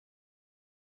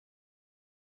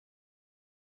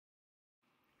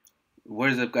What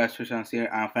is up, guys? Trishan here.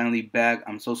 I'm finally back.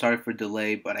 I'm so sorry for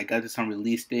delay, but I got this on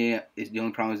release day. It's the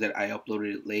only problem is that I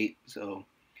uploaded it late. So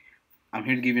I'm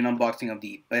here to give you an unboxing of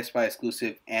the Best Buy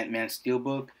exclusive Man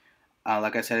Steelbook.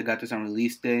 Like I said, I got this on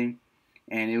release day,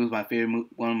 and it was my favorite,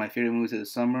 one of my favorite movies of the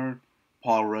summer.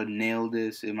 Paul Rudd nailed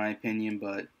this, in my opinion.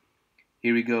 But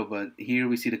here we go. But here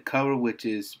we see the cover, which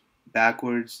is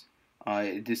backwards.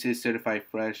 This is certified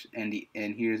fresh, and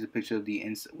here's a picture of the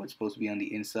what's supposed to be on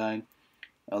the inside.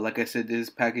 Like I said, this is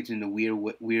packaged in a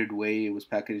weird way. It was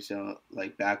packaged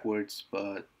like backwards,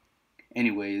 but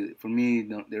anyway, for me,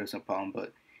 no, there's no problem.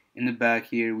 But in the back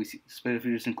here, we see special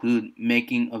features include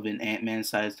making of an Ant-Man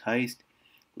sized heist.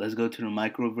 Let's go to the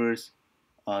microverse.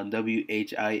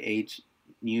 WHIH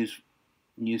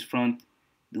news front,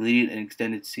 deleted and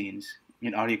extended scenes,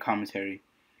 and audio commentary.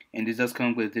 And this does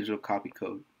come with a digital copy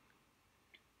code.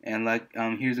 And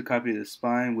here's a copy of the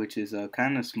spine, which is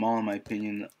kind of small in my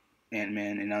opinion.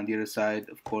 Ant-Man, and on the other side,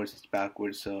 of course, it's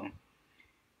backwards. So,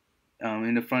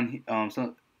 in the front,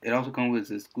 so it also comes with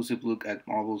an exclusive look at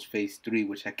Marvel's Phase 3,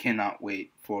 which I cannot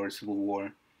wait for Civil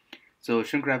War. So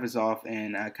shrink wrap is off,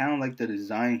 and I kind of like the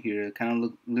design here. It kind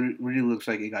of really looks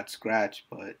like it got scratched,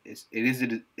 but it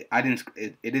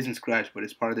isn't scratched, but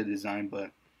it's part of the design.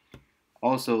 But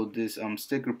also this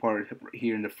sticker part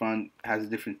here in the front has a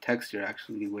different texture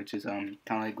actually, which is kind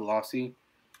of like glossy.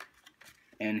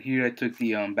 And here I took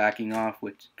the backing off,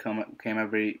 which came out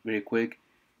very quick.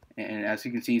 And as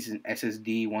you can see, it's an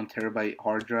SSD 1 TB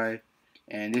hard drive.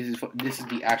 And this is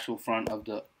the actual front of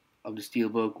the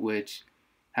Steelbook, which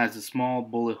has a small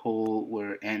bullet hole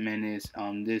where Ant-Man is.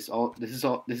 This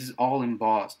is all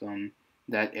embossed.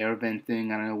 That air vent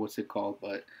thing, I don't know what's it called,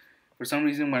 but for some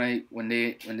reason when they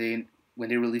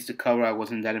released the cover, I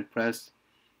wasn't that impressed.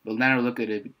 But now look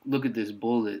at it. Look at this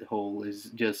bullet hole. It's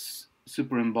just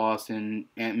super embossed, and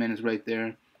Ant-Man is right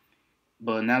there.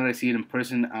 But now that I see it in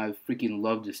person, I freaking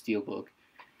love the Steelbook.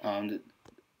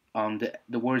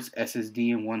 The words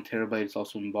SSD and 1 TB is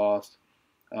also embossed.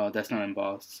 That's not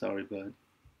embossed, sorry, but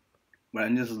I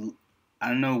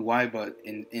don't know why, but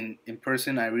in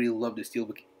person I really love the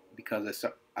Steelbook because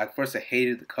at first I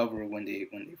hated the cover when they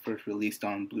first released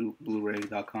on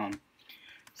Blu-Ray.com.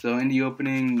 So in the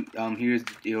opening, here's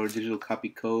your digital copy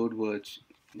code, which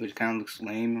kind of looks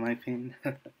lame in my opinion.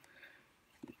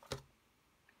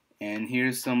 And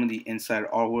here's some of the inside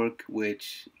artwork,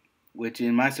 which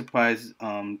in my surprise,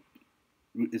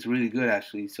 is really good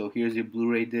actually. So here's your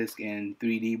Blu-ray disc and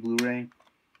 3D Blu-ray,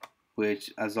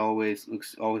 which as always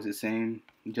looks always the same,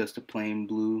 just a plain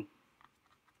blue.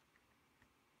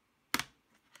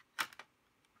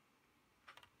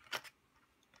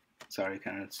 Sorry,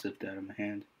 kind of slipped out of my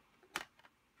hand.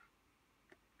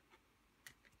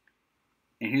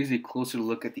 And here's a closer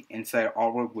look at the inside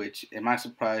artwork, which, in my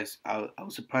surprise, I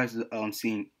was surprised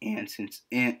seeing ants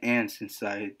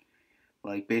inside.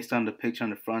 Like based on the picture on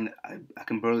the front, I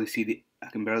can barely see the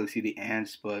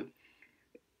ants, but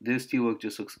this Steelbook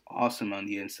just looks awesome on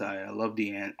the inside. I love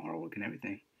the ant artwork and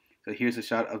everything. So here's a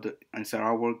shot of the inside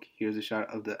artwork. Here's a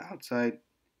shot of the outside,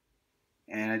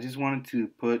 and I just wanted to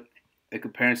put a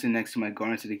comparison next to my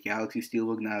Guardians of the Galaxy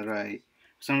Steelbook. Now that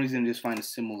for some reason, just find a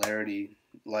similarity.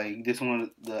 Like this one,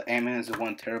 the Ant-Man is a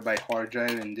 1 TB hard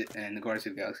drive, and the Guardians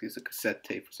of the Galaxy is a cassette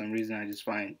tape. For some reason, I just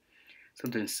find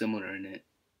something similar in it.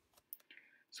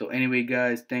 So anyway,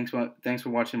 guys, thanks for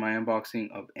watching my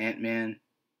unboxing of Ant-Man.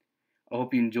 I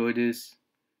hope you enjoyed this.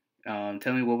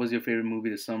 Tell me what was your favorite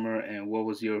movie this summer, and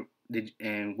what did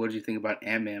you think about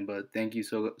Ant-Man? But thank you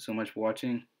so much for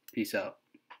watching. Peace out.